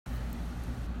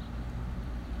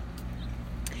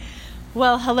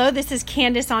Well, hello, this is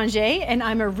Candace Angers, and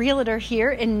I'm a realtor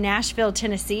here in Nashville,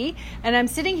 Tennessee. And I'm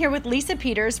sitting here with Lisa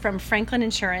Peters from Franklin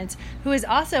Insurance, who is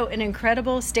also an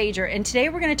incredible stager. And today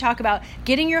we're going to talk about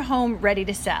getting your home ready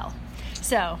to sell.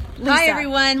 So, Lisa. Hi,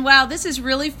 everyone. Wow, this is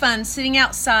really fun, sitting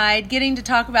outside, getting to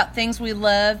talk about things we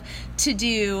love to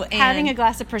do. And having a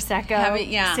glass of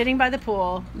Prosecco, sitting by the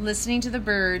pool. Listening to the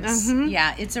birds. Mm-hmm.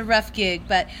 Yeah, it's a rough gig,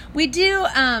 but we did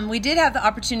have the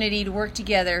opportunity to work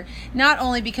together, not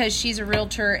only because she's a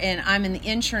realtor and I'm in the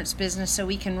insurance business so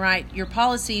we can write your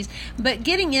policies, but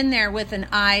getting in there with an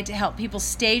eye to help people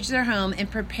stage their home and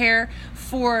prepare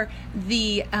for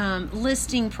the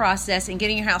listing process and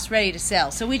getting your house ready to sell.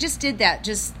 So we just did that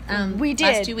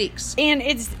last 2 weeks. And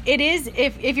it is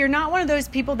if you're not one of those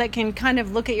people that can kind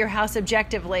of look at your house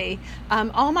objectively,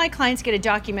 all my clients get a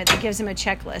document that gives them a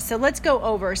checklist. So let's go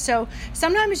over. So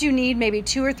sometimes you need maybe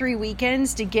 2 or 3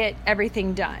 weekends to get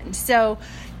everything done. So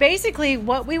basically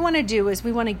what we want to do is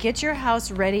we want to get your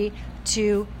house ready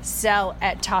to sell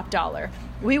at top dollar.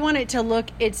 We want it to look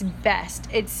its best.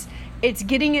 It's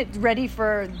getting it ready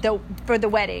for the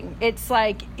wedding. It's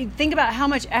like, think about how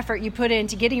much effort you put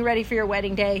into getting ready for your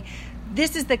wedding day.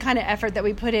 This is the kind of effort that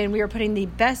we put in. We are putting the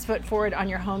best foot forward on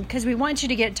your home because we want you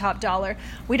to get top dollar.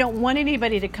 We don't want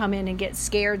anybody to come in and get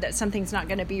scared that something's not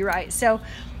going to be right. So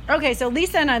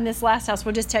Lisa and I in this last house,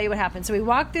 we'll just tell you what happened. So we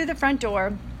walk through the front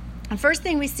door, and first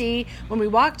thing we see when we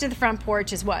walk to the front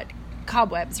porch is what?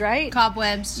 Cobwebs, right?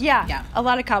 Cobwebs. Yeah, a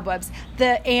lot of cobwebs.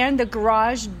 The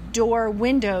garage door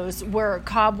windows were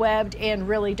cobwebbed and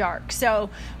really dark. So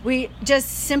we just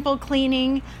simple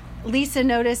cleaning. Lisa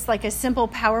noticed like a simple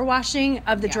power washing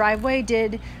of the driveway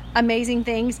did amazing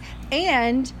things.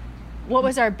 And what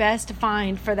was our best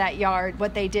find for that yard?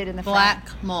 What they did in the front?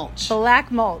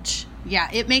 Black mulch.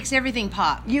 Yeah, it makes everything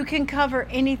pop. You can cover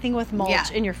anything with mulch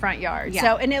in your front yard. Yeah.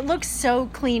 So, and it looks so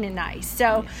clean and nice.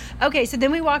 So, okay, so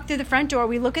then we walk through the front door.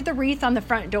 We look at the wreath on the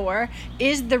front door.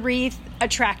 Is the wreath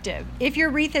attractive? If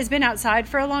your wreath has been outside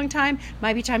for a long time,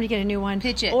 might be time to get a new one.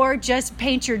 Pitch it. Or just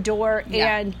paint your door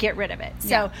and get rid of it.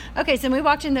 So, okay, so we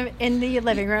walked in the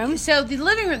living room. So the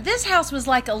living room, this house was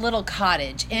like a little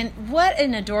cottage, and what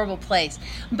an adorable place.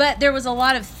 But there was a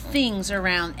lot of things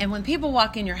around, and when people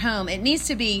walk in your home, it needs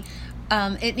to be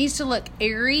it needs to look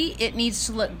airy. It needs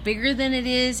to look bigger than it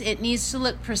is. It needs to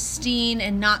look pristine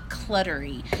and not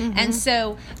cluttery. Mm-hmm. And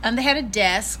so they had a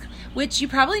desk, which you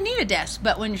probably need a desk,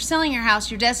 but when you're selling your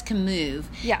house, your desk can move.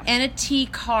 Yeah. And a tea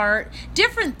cart,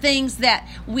 different things that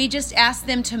we just asked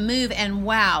them to move, and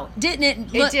wow, didn't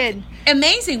it look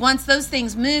amazing once those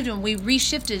things moved and we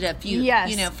reshifted a few,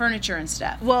 furniture and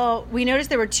stuff. Well, we noticed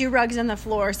there were 2 rugs on the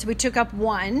floor, so we took up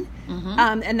one,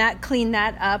 and that cleaned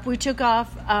that up. We took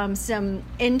off some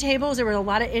end tables. There were a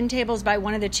lot of end tables by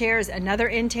one of the chairs, another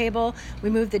end table.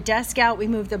 We moved the desk out. We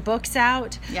moved the books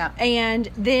out. Yeah. And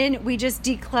then we just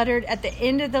decluttered at the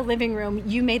end of the living room.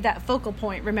 You made that focal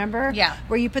point, remember? Yeah.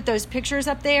 Where you put those pictures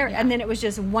up there, and then it was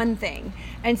just one thing.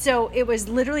 And so it was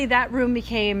literally that room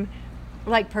became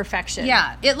like perfection.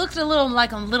 Yeah. It looked a little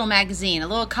like a little magazine, a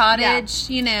little cottage,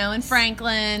 in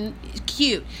Franklin.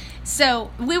 Cute. So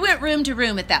we went room to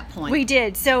room at that point. We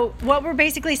did. So what we're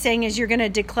basically saying is you're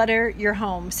going to declutter your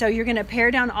home. So you're going to pare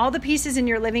down all the pieces in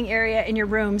your living area, in your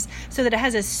rooms, so that it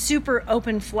has a super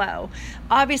open flow.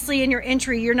 Obviously, in your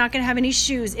entry, you're not going to have any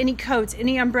shoes, any coats,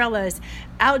 any umbrellas,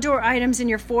 outdoor items in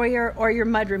your foyer or your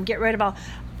mudroom. Get rid of all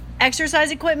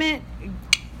exercise equipment.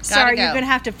 Sorry, you're going to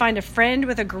have to find a friend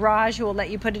with a garage who will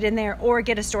let you put it in there or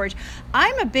get a storage.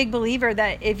 I'm a big believer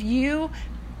that if you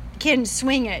can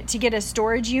swing it to get a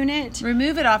storage unit,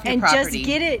 remove it off your and property,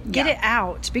 just get it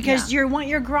out, because you want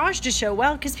your garage to show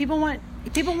well, because people want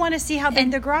to see how big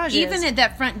the garage is. Even at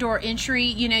that front door entry,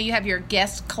 you have your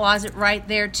guest closet right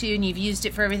there too, and you've used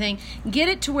it for everything. Get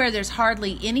it to where there's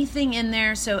hardly anything in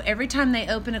there, so every time they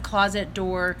open a closet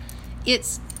door,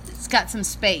 it's got some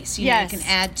space. You can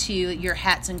add to your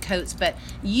hats and coats, but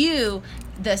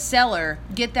the seller,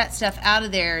 get that stuff out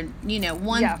of there.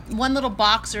 One little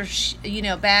box or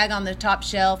bag on the top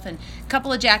shelf, and a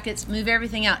couple of jackets. Move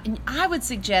everything out. And I would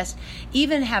suggest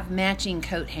even have matching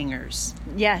coat hangers.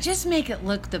 Yes, just make it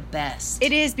look the best.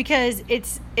 It is, because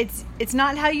it's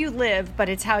not how you live, but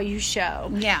it's how you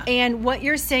show. Yeah. And what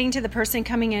you're saying to the person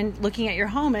coming in looking at your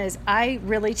home is, I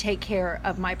really take care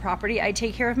of my property. I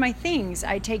take care of my things.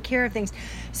 I take care of things.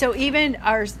 So even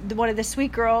one of the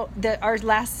sweet girl, our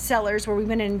last sellers where we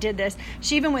went in and did this,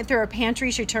 she even went through her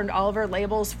pantry. She turned all of her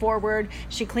labels forward.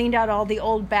 She cleaned out all the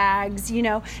old bags,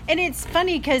 and it's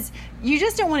funny because you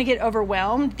just don't want to get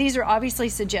overwhelmed. These are obviously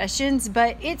suggestions,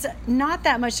 but it's not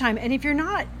that much time. And if you're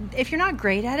not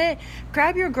great at it,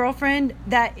 grab your girlfriend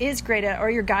that is great at it,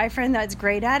 or your guy friend that's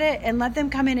great at it, and let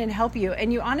them come in and help you.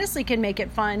 And you honestly can make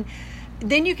it fun.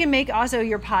 Then you can make also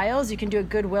your piles. You can do a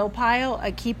Goodwill pile,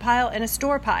 a keep pile, and a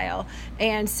store pile.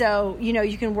 And so,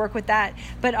 you can work with that.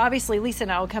 But obviously, Lisa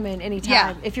and I will come in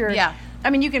anytime. If you're, I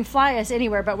mean, you can fly us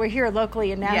anywhere, but we're here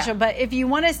locally in Nashville. But if you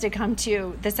want us to come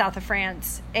to the south of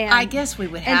France, and I guess we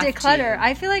would have and declutter, to.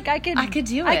 I feel like I could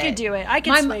do it. I could do it. I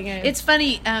could swing it. It's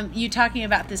funny, you talking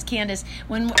about this, Candace.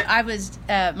 When I was,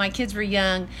 my kids were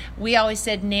young, we always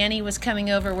said Nanny was coming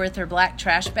over with her black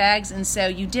trash bags, and so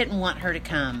you didn't want her to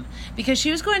come because she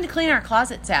was going to clean our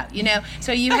closets out.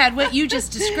 So you had what you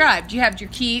just described. You have your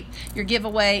keep, your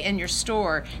giveaway, and your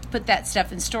store. Put that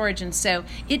stuff in storage, and so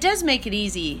it does make it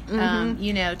easy.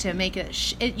 To make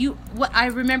I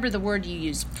remember the word you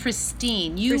used,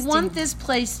 pristine. You want this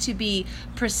place to be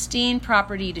pristine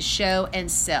property to show and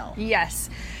sell. Yes.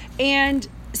 And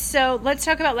so let's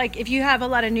talk about, like, if you have a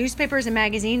lot of newspapers and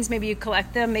magazines, maybe you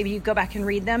collect them, maybe you go back and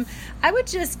read them. I would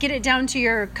just get it down to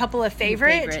your couple of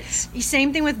favorites.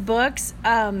 Same thing with books.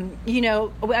 I've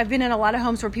been in a lot of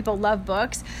homes where people love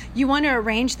books. You want to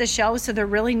arrange the shelves so they're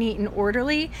really neat and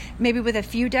orderly, maybe with a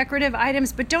few decorative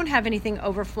items, but don't have anything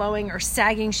overflowing or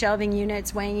sagging shelving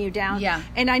units weighing you down. Yeah.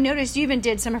 And I noticed you even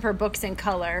did some of her books in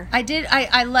color. I did.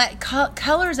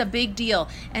 Color is a big deal.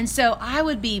 And so I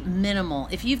would be minimal.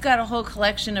 If you've got a whole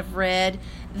collection of red,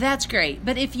 that's great.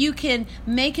 But if you can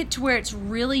make it to where it's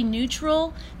really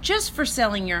neutral, just for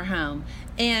selling your home,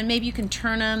 and maybe you can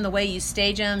turn them the way you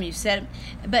stage them, you set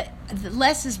them, but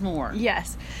less is more.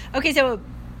 Yes. Okay, so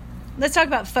let's talk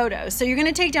about photos. So you're going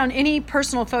to take down any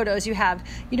personal photos you have.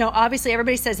 Obviously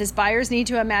everybody says this, buyers need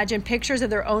to imagine pictures of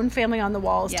their own family on the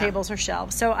walls, tables, or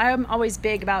shelves. So I'm always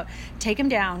big about take them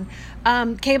down.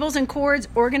 Cables and cords,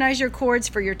 organize your cords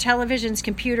for your televisions,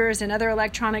 computers, and other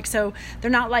electronics so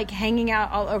they're not like hanging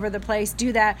out all over the place.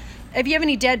 Do that. If you have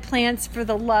any dead plants, for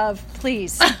the love,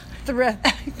 please.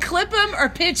 Clip them or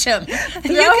pitch them.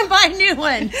 You can buy a new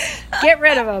one. Get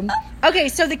rid of them. Okay,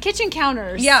 so the kitchen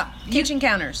counters. Yeah, kitchen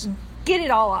counters. Get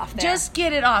it all off there. Just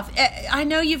get it off. I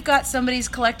know you've got somebody's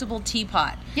collectible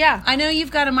teapot. Yeah. I know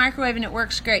you've got a microwave and it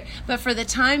works great. But for the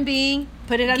time being,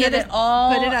 put it under get it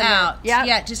all out.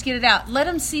 Yeah, just get it out. Let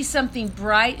them see something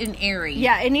bright and airy.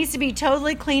 Yeah, it needs to be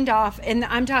totally cleaned off. And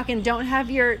I'm talking, don't have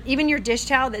even your dish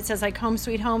towel that says like Home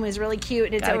Sweet Home is really cute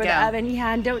and it's over the oven.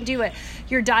 Yeah, and don't do it.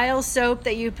 Your Dial soap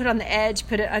that you put on the edge,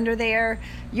 put it under there.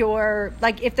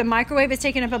 If the microwave is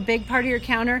taking up a big part of your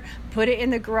counter, put it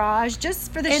in the garage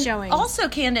just for the showing. Also,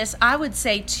 Candace, I would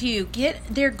say too,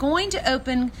 they're going to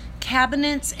open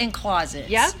cabinets and closets.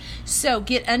 Yeah. So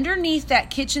get underneath that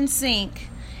kitchen sink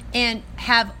and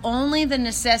have only the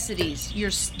necessities.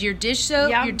 Your dish soap,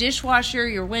 your dishwasher,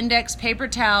 your Windex, paper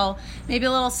towel, maybe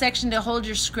a little section to hold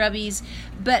your scrubbies,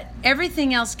 but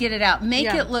everything else, get it out.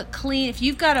 Make it look clean. If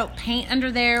you've got a paint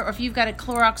under there or if you've got a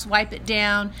Clorox, wipe it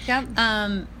down.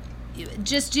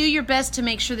 Just do your best to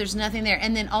make sure there's nothing there.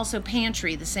 And then also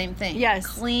pantry, the same thing. Yes.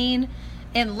 Clean.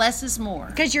 And less is more.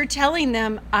 Because you're telling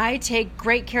them, I take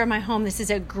great care of my home. This is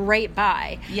a great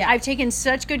buy. Yeah. I've taken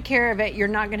such good care of it. You're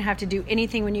not going to have to do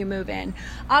anything when you move in.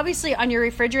 Obviously, on your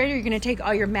refrigerator, you're going to take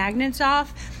all your magnets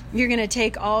off. You're going to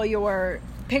take all your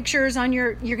pictures on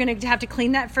you're going to have to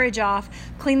clean that fridge off,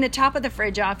 clean the top of the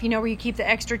fridge off, where you keep the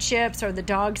extra chips or the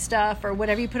dog stuff or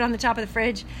whatever you put on the top of the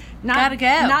fridge. Gotta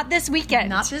go. Not this weekend.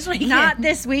 Not this weekend. Not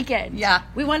this weekend. Yeah.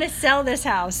 We want to sell this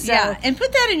house. So. Yeah, and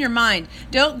put that in your mind.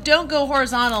 Don't go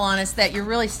horizontal on us that you're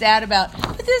really sad about,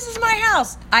 but this is my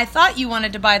house. I thought you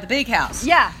wanted to buy the big house.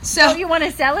 Yeah. So don't you want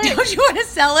to sell it? Don't you want to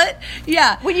sell it?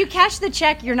 Yeah. When you cash the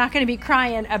check, you're not going to be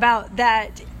crying about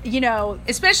that.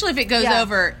 Especially if it goes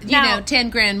over, 10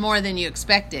 grand more than you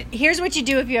expected. Here's what you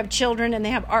do if you have children and they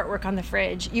have artwork on the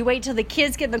fridge. You wait till the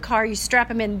kids get in the car, you strap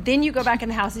them in, then you go back in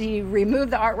the house and you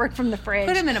remove the artwork from the fridge.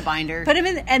 Put them in a binder. Put them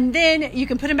in, and then you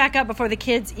can put them back up before the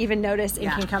kids even notice and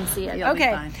can come see it. You'll be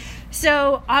fine.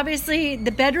 So obviously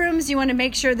the bedrooms, you want to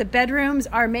make sure the bedrooms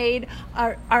are made,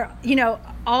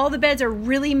 all the beds are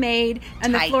really made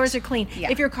and tight. The floors are clean. Yeah.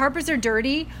 If your carpets are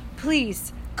dirty,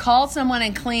 please call someone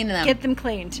and clean them. Get them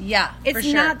cleaned. Yeah, it's for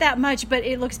sure. not that much, but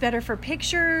it looks better for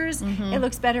pictures. Mm-hmm. It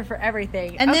looks better for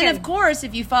everything. And then, of course,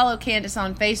 if you follow Candace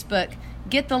on Facebook,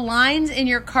 Get the lines in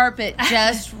your carpet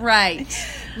just right.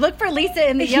 Look for Lisa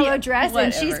in the yellow Yeah, dress, whatever.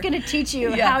 and she's going to teach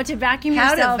you Yeah. how to vacuum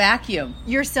How to vacuum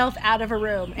yourself out of a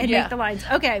room and Yeah. make the lines.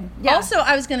 Okay. Yeah. Also,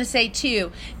 I was going to say,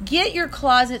 too, get your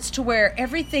closets to where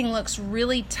everything looks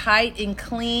really tight and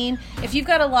clean. If you've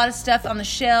got a lot of stuff on the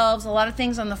shelves, a lot of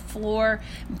things on the floor,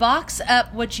 box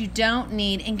up what you don't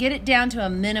need and get it down to a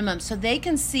minimum so they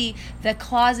can see the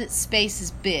closet space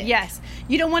is big. Yes.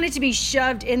 You don't want it to be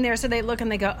shoved in there so they look and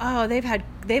they go, oh, they've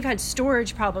had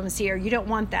storage problems here. You don't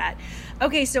want that.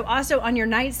 Okay, so also on your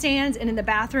nightstands and in the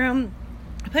bathroom,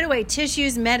 put away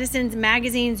tissues, medicines,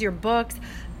 magazines, your books.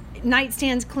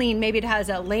 Nightstand's clean. Maybe it has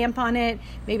a lamp on it.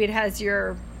 Maybe it has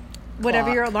your whatever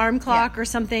Clock. your alarm clock Yeah. or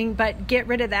something, but get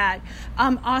rid of that.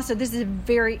 Also, this is a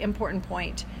very important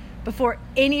point. Before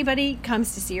anybody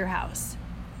comes to see your house,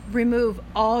 remove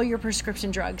all your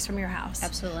prescription drugs from your house.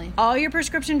 Absolutely. All your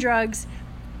prescription drugs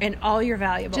and all your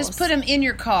valuables. Just put them in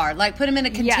your car. Like, put them in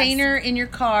a container in your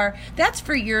car. That's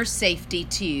for your safety,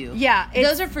 too. Yeah,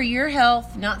 Those are for your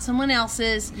health, not someone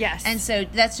else's. Yes. And so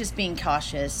that's just being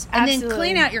cautious. And then Absolutely.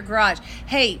 clean out your garage.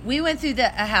 Hey, we went through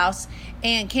a house,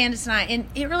 and Candace and I, and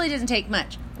it really doesn't take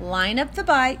much. Line up the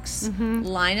bikes,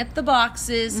 line up the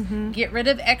boxes, get rid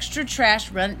of extra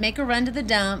trash, make a run to the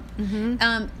dump.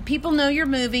 People know you're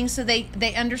moving, so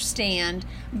they understand,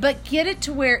 but get it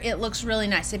to where it looks really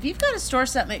nice. If you've got to store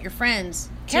something at your friends,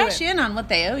 cash in on what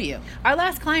they owe you. Our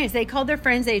last clients, they called their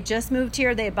friends. They had just moved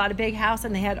here. They had bought a big house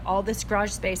and they had all this garage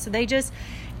space. So they just,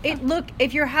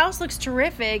 if your house looks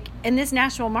terrific in this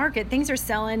Nashville market, things are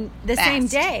selling the Fast. same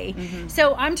day.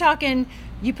 So I'm talking,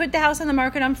 you put the house on the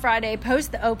market on Friday,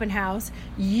 post the open house,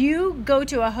 you go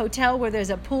to a hotel where there's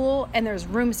a pool and there's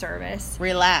room service.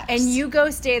 Relax. And you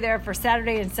go stay there for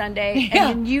Saturday and Sunday, Yeah.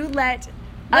 and then you let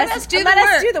us do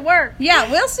the work. Yeah,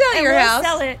 we'll sell and your we'll house.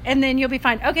 sell it, and then you'll be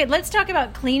fine. Okay, let's talk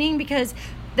about cleaning, because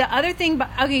the other thing,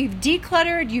 you've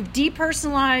decluttered, you've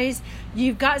depersonalized,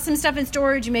 you've got some stuff in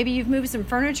storage, maybe you've moved some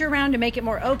furniture around to make it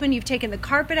more open, you've taken the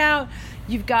carpet out,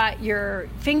 you've got your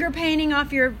finger painting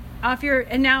off your,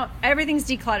 and now everything's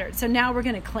decluttered. So now we're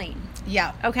going to clean.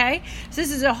 Yeah. Okay? So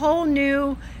this is a whole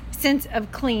new sense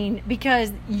of clean,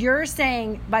 because you're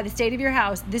saying, by the state of your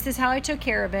house, this is how I took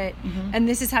care of it, and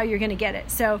this is how you're going to get it.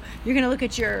 So you're going to look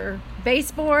at your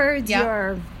baseboards,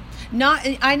 Yeah.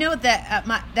 I know that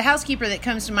the housekeeper that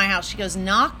comes to my house, she goes,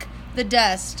 knock the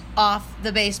dust off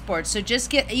the baseboard. So just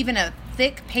get even a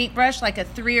thick paintbrush, like a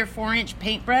 3 or 4 inch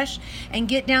paintbrush, and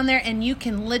get down there, and you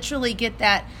can literally get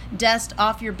that dust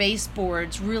off your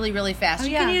baseboards really, really fast.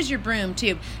 You can use your broom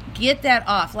too. Get that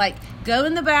off. Like, go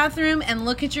in the bathroom and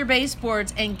look at your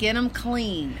baseboards and get them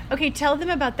clean. Okay, tell them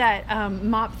about that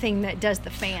mop thing that does the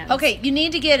fans. Okay, you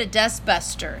need to get a dust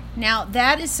buster. Now,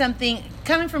 that is something,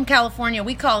 coming from California,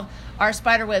 we call our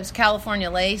spider webs California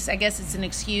lace. I guess it's an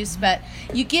excuse, but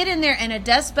you get in there and a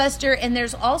dust buster, and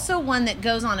there's also one that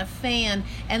goes on a fan,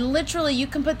 and literally you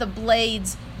can put the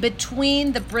blades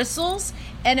between the bristles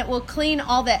and it will clean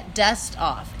all that dust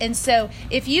off. And so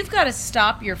if you've got to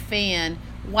stop your fan,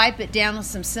 wipe it down with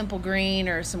some Simple Green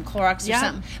or some Clorox or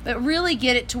something, but really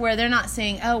get it to where they're not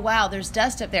saying, oh wow, there's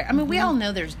dust up there. I mean, we all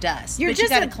know there's dust, but you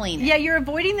got to clean it. Yeah, you're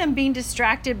avoiding them being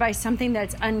distracted by something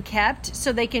that's unkept,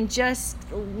 so they can just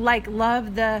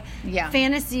love the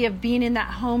fantasy of being in that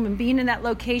home and being in that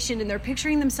location, and they're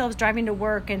picturing themselves driving to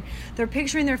work, and they're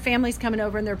picturing their families coming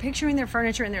over, and they're picturing their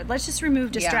furniture in there. Let's just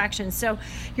remove distractions. So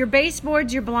your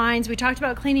baseboards, your blinds, we talked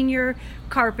about cleaning your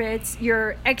carpets,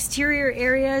 your exterior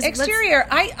areas.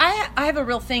 I have a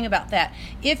real thing about that.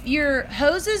 If your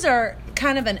hoses are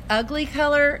kind of an ugly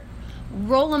color,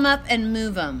 roll them up and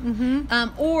move them.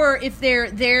 Or if they're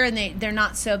there and they're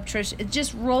not so obtrusive,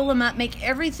 just roll them up, make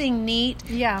everything neat.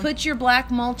 Put your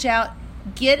black mulch out.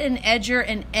 Get an edger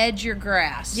and edge your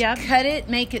grass. Cut it,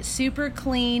 make it super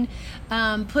clean.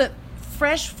 Put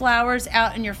fresh flowers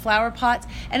out in your flower pots,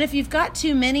 and if you've got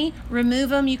too many, remove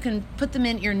them. You can put them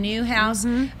in your new house,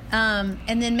 and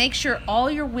then make sure all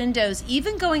your windows,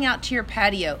 even going out to your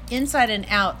patio, inside and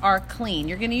out, are clean.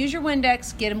 You're going to use your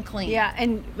Windex, get them clean.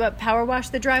 And power wash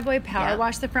the driveway, power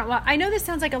wash the front wall. I know this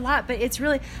sounds like a lot, but it's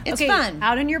really fun.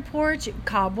 Out on your porch,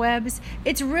 cobwebs.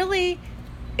 It really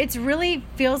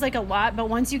feels like a lot, but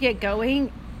once you get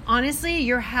going, honestly,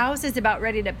 your house is about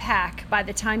ready to pack by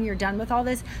the time you're done with all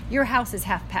this. Your house is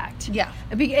half packed.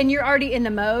 And you're already in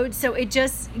the mode, so it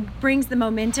just brings the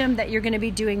momentum that you're going to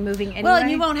be moving anyway. Well,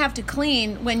 and you won't have to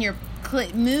clean when you're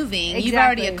moving. You've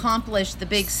already accomplished the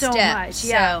big step. So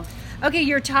much, Okay,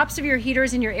 your tops of your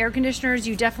heaters and your air conditioners,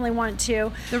 you definitely want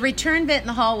to. The return vent in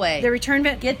the hallway. The return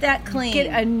vent. Get that clean.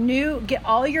 Get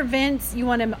all your vents. You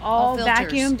want them all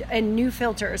vacuumed and new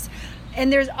filters.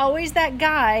 And there's always that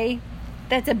guy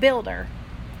that's a builder.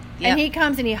 And he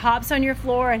comes and he hops on your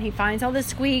floor and he finds all the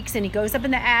squeaks and he goes up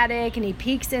in the attic and he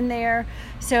peeks in there.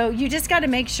 So you just got to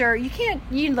make sure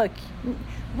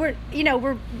we're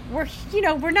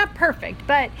not perfect,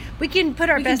 but we can put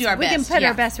our best. We can put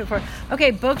our best before.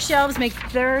 Okay, bookshelves make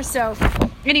there. So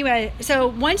anyway, so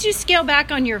once you scale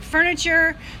back on your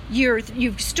furniture,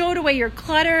 you've stowed away your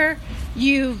clutter,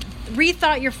 you've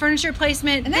rethought your furniture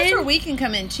placement, and that's where we can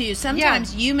come in too.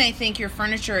 Sometimes you may think your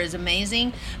furniture is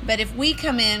amazing, but if we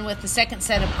come in with the second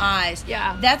set of eyes,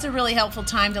 that's a really helpful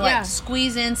time to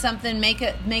squeeze in something, make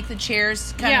the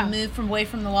chairs kind of move away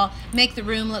from the wall, make the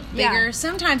room look bigger.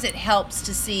 Sometimes it helps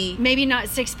to see maybe not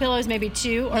 6 pillows, maybe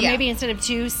 2, or maybe instead of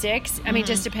 2, 6. I mean, it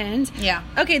just depends.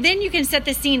 Okay, then you can set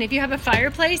the scene. If you have a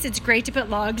fireplace, it's great to put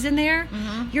logs in there.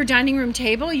 Your dining room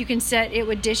table, you can set it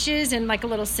with dishes and like a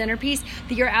little centerpiece.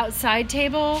 Your outside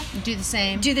table, do the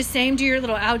same. Do your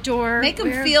little outdoor. Make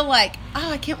them feel like,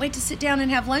 I can't wait to sit down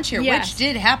and have lunch here, which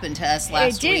did happen to us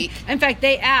last week. In fact,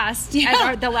 they asked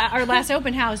at our last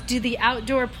open house, do the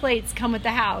outdoor plates come with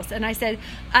the house? And I said,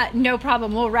 no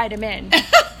problem, we'll write them in.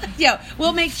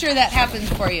 We'll make sure that happens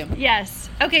for you. Yes.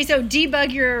 Okay, so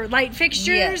debug your light fixtures.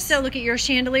 Yes. So look at your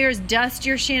chandeliers, dust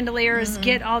your chandeliers,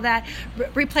 get all that.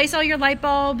 Replace all your light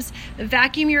bulbs,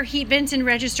 vacuum your heat vents and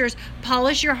registers,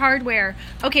 polish your hardware.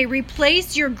 Okay,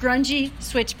 replace your grungy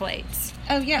switch plates.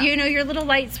 Oh, yeah. Your little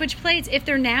light switch plates, if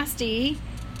they're nasty,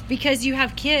 because you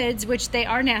have kids, which they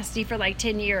are nasty for like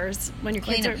 10 years when your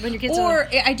kids are.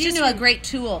 I do know a great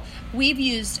tool. We've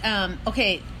used,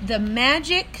 the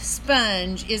Magic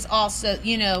Sponge is also,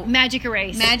 Magic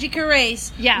Erase. Magic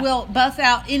Erase will buff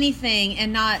out anything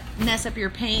and not mess up your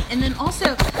paint. And then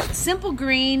also Simple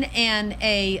Green and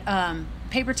a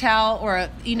paper towel or a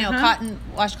cotton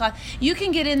washcloth, you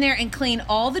can get in there and clean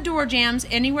all the door jambs.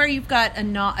 Anywhere you've got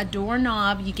a door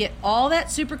knob, you get all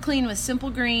that super clean with Simple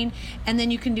Green, and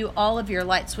then you can do all of your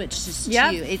light switches too.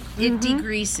 It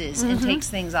degreases and takes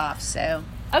things off. So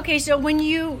okay, so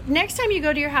next time you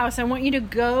go to your house, I want you to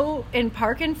go and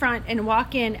park in front and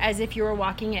walk in as if you were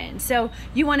walking in. So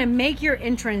you want to make your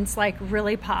entrance like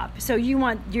really pop. So you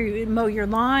mow your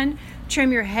lawn,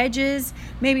 trim your hedges,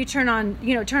 maybe turn on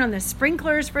the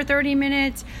sprinklers for 30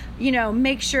 minutes,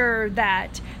 make sure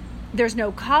that there's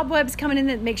no cobwebs coming in,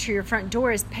 that make sure your front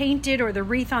door is painted or the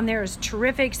wreath on there is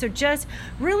terrific. So just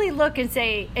really look and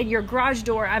say, at your garage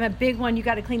door, I'm a big one, you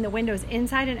got to clean the windows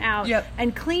inside and out,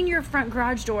 and clean your front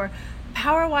garage door,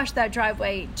 power wash that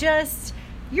driveway.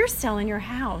 You're selling your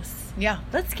house.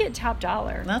 Let's get top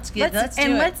dollar. Let's do it.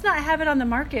 Let's not have it on the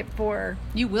market for...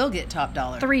 You will get top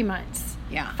dollar. 3 months.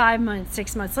 5 months,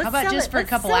 6 months. How about just for a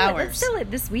couple hours? Let's sell it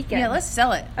this weekend. Yeah, let's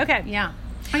sell it. Okay. Yeah.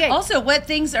 Okay. Also, what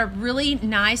things are really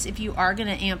nice if you are going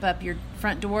to amp up your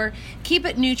front door, keep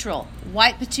it neutral.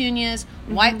 White petunias,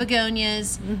 white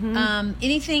begonias,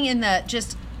 anything in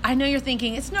the I know you're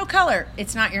thinking, it's no color.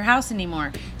 It's not your house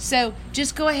anymore. So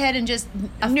just go ahead and just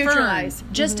neutralize.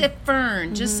 Just a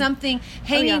fern. Just something.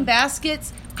 Hanging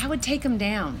baskets, I would take them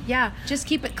down. Yeah. Just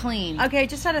keep it clean. Okay,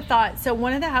 just had a thought. So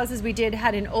one of the houses we did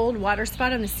had an old water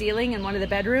spot on the ceiling in one of the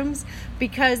bedrooms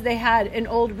because they had an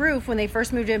old roof when they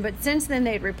first moved in. But since then,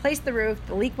 they had replaced the roof.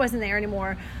 The leak wasn't there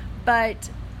anymore.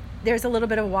 But there's a little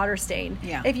bit of water stain.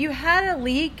 Yeah. If you had a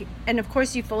leak, and of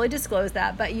course you fully disclose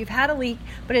that, but you've had a leak,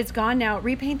 but it's gone now,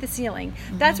 repaint the ceiling.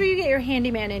 That's where you get your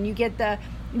handyman in. You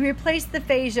replace the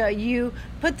fascia. You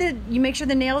make sure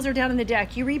the nails are down in the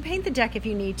deck. You repaint the deck if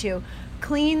you need to.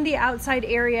 Clean the outside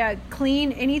area.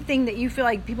 Clean anything that you feel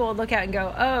like people will look at and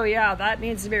go, oh yeah, that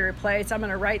needs to be replaced. I'm going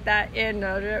to write that in,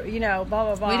 blah,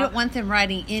 blah, blah. We don't want them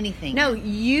writing anything. No,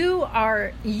 you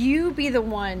be the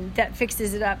one that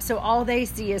fixes it up. So all they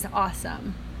see is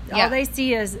awesome. All they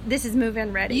see is this is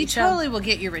move-in ready. You totally will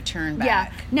get your return back.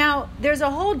 Yeah. Now, there's a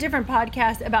whole different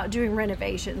podcast about doing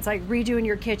renovations, like redoing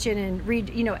your kitchen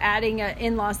and adding an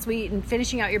in-law suite and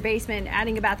finishing out your basement and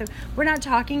adding a bathroom. We're not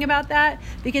talking about that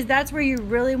because that's where you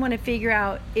really want to figure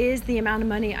out, is the amount of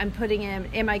money I'm putting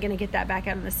in, am I going to get that back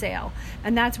out on the sale?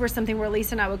 And that's where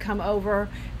Lisa and I would come over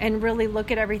and really look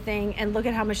at everything and look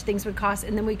at how much things would cost,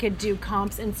 and then we could do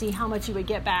comps and see how much you would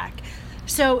get back.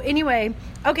 So anyway,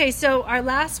 okay, so our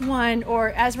last one, or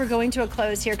as we're going to a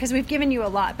close here, because we've given you a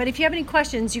lot, but if you have any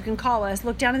questions, you can call us.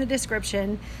 Look down in the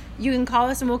description. You can call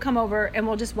us and we'll come over and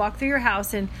we'll just walk through your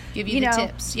house and give you the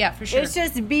tips. Yeah, for sure. It's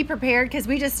just be prepared because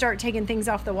we just start taking things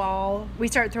off the wall. We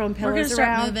start throwing pillows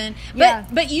around. We're going to start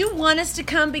moving. But you want us to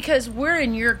come because we're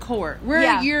in your court.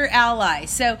 We're your ally.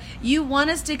 So you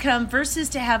want us to come versus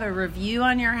to have a review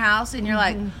on your house and you're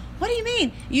like, What do you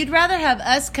mean? You'd rather have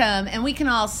us come and we can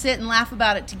all sit and laugh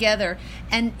about it together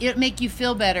and it make you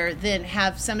feel better than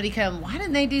have somebody come, why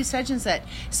didn't they do such and such?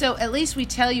 So at least we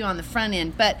tell you on the front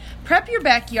end. But prep your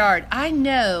backyard. I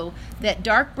know that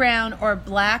dark brown or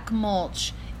black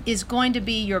mulch is going to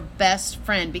be your best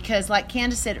friend because like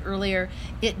Candace said earlier,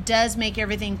 it does make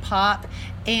everything pop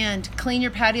and clean your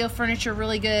patio furniture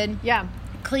really good. Yeah.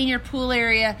 Clean your pool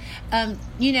area.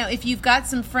 If you've got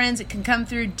some friends that can come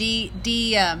through,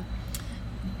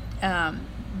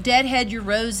 deadhead your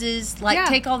roses,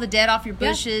 take all the dead off your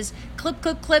bushes,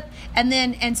 clip,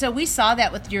 and so we saw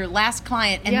that with your last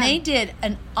client, and they did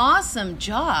an awesome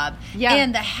job. Yeah.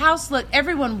 And the house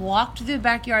everyone walked through the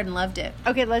backyard and loved it.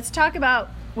 Okay, let's talk about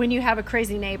when you have a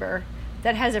crazy neighbor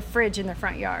that has a fridge in the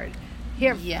front yard.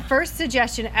 Here, first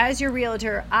suggestion, as your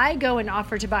realtor, I go and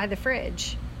offer to buy the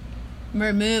fridge.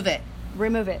 Remove it.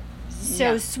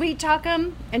 So sweet talk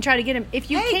them and try to get them.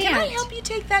 If you can't. Can I help you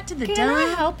take that to the dump? Can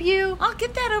I help you? I'll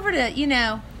get that over to,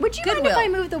 Would you Goodwill. mind if I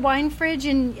move the wine fridge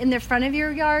in the front of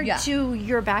your yard to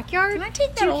your backyard? Can I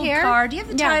take that old car? Do you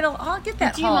have the title? I'll get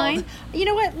that Do you mind? You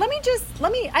know what?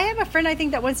 I have a friend I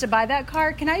think that wants to buy that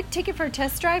car. Can I take it for a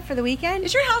test drive for the weekend?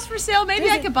 Is your house for sale? Maybe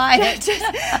I could buy it.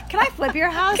 Can I flip your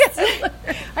house?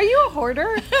 Are you a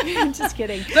hoarder? I'm just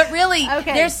kidding. But really,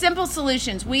 there's simple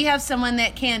solutions. We have someone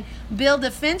that can build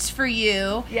a fence for you.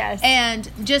 Yes. And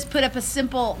just put up a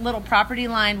simple little property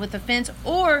line with a fence,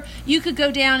 or you could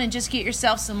go down and just get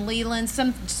yourself some Leland,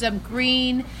 some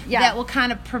green that will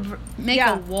kind of make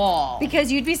a wall.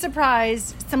 Because you'd be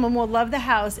surprised, someone will love the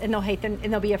house and they'll hate them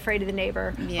and they'll be afraid of the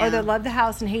neighbor, or they'll love the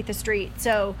house and hate the street.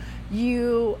 So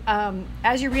you,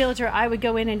 as your realtor, I would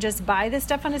go in and just buy the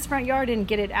stuff on his front yard and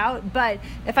get it out. But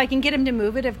if I can get him to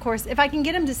move it, of course, if I can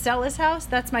get him to sell his house,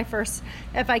 that's my first.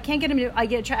 If I can't get him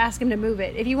to, ask him to move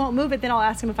it. If he won't move it, then I'll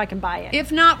ask him if I can buy it.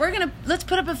 If not, let's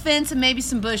put up a fence and maybe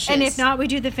some bushes. And if not, we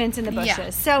do the fence and the bushes. Yeah.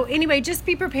 So anyway, just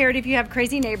be prepared. If you have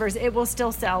crazy neighbors, it will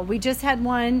still sell. We just had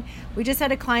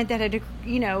a client that had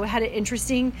an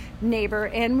interesting neighbor,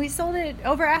 and we sold it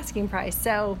over asking price.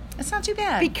 So that's not too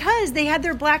bad because they had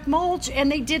their black mulch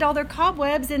and they did all their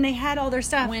cobwebs and they had all their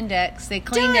stuff. Windex. They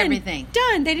cleaned everything.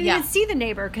 Done. They didn't even see the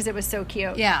neighbor because it was so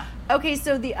cute. Yeah. Okay,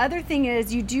 so the other thing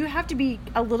is you do have to be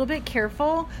a little bit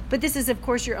careful, but this is, of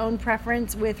course, your own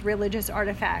preference with religious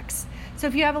artifacts. So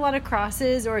if you have a lot of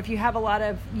crosses or if you have a lot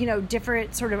of,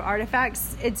 different sort of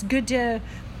artifacts, it's good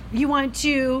you want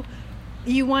to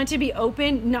be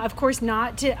open, of course,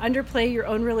 not to underplay your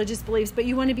own religious beliefs, but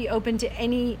you want to be open to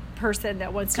any person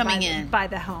that wants to buy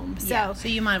the home. So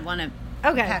you might want to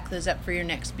pack those up for your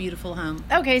next beautiful home.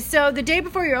 Okay, so the day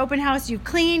before your open house, you've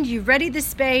cleaned, you've readied the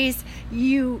space,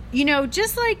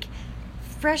 just like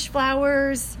fresh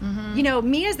flowers. Mm-hmm.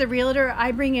 Me as the realtor,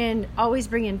 I always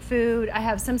bring in food. I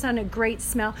have some kind of great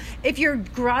smell. If your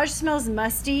garage smells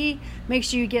musty, make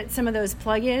sure you get some of those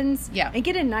plug-ins. Yeah. And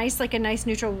get a nice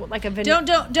neutral, like a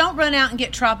vanilla. Don't run out and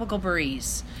get Tropical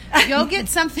Breeze. Go get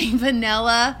something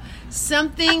vanilla,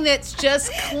 something that's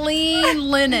just clean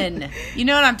linen. You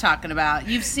know what I'm talking about.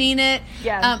 You've seen it.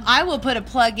 Yeah. I will put a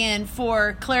plug in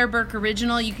for Claire Burke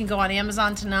Original. You can go on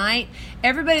Amazon tonight.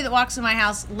 Everybody that walks in my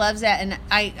house loves that, and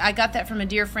I got that from a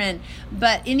dear friend.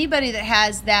 But anybody that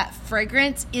has that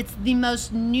fragrance, it's the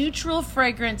most neutral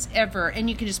fragrance ever, and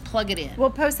you can just plug it in. We'll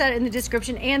post that in the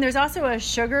description. And there's also a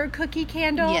sugar cookie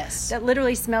candle. Yes. That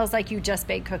literally smells like you just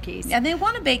baked cookies. And they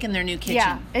want to bake in their new kitchen.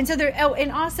 Yeah. And so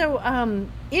and also,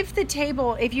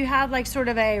 if you have like sort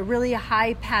of a really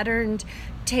high patterned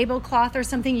tablecloth or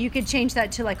something, you could change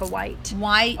that to like a white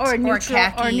or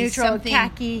neutral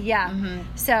khaki. Yeah. Mm-hmm.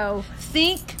 So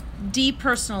think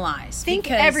depersonalized.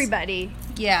 Think everybody.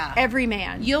 Yeah. Every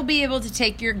man. You'll be able to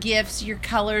take your gifts, your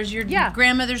colors, your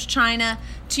grandmother's china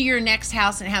to your next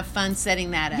house and have fun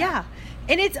setting that up. Yeah.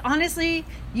 And it's honestly,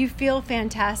 you feel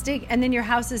fantastic, and then your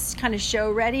house is kind of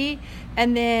show ready,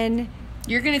 and then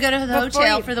you're going to go to the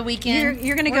hotel for the weekend.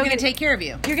 We're going to take care of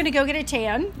you. You're going to go get a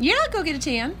tan. Yeah, go get a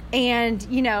tan. And,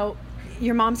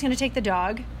 your mom's going to take the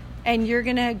dog, and you're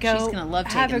going to go. She's going to love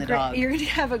taking the dog. You're going to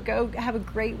have a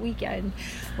great weekend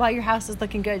while your house is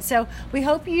looking good. So we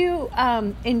hope you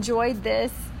enjoyed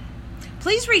this.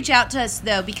 Please reach out to us,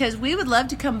 though, because we would love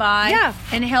to come by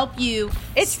and help you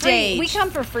stage. Free. We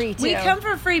come for free, too. We come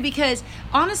for free because,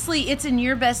 honestly, it's in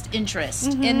your best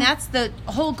interest. Mm-hmm. And that's the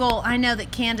whole goal I know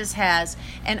that Candace has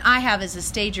and I have as a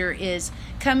stager is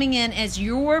coming in as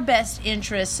your best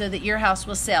interest so that your house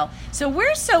will sell. So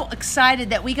we're so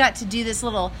excited that we got to do this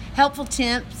little helpful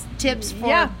tips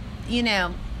for,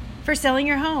 for selling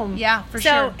your home. Yeah, for so,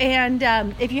 sure. And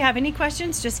if you have any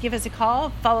questions, just give us a call.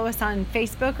 Follow us on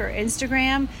Facebook or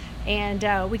Instagram.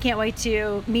 And we can't wait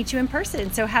to meet you in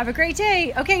person. So have a great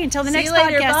day. Okay, until the See next you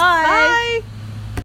later. podcast. Bye. Bye.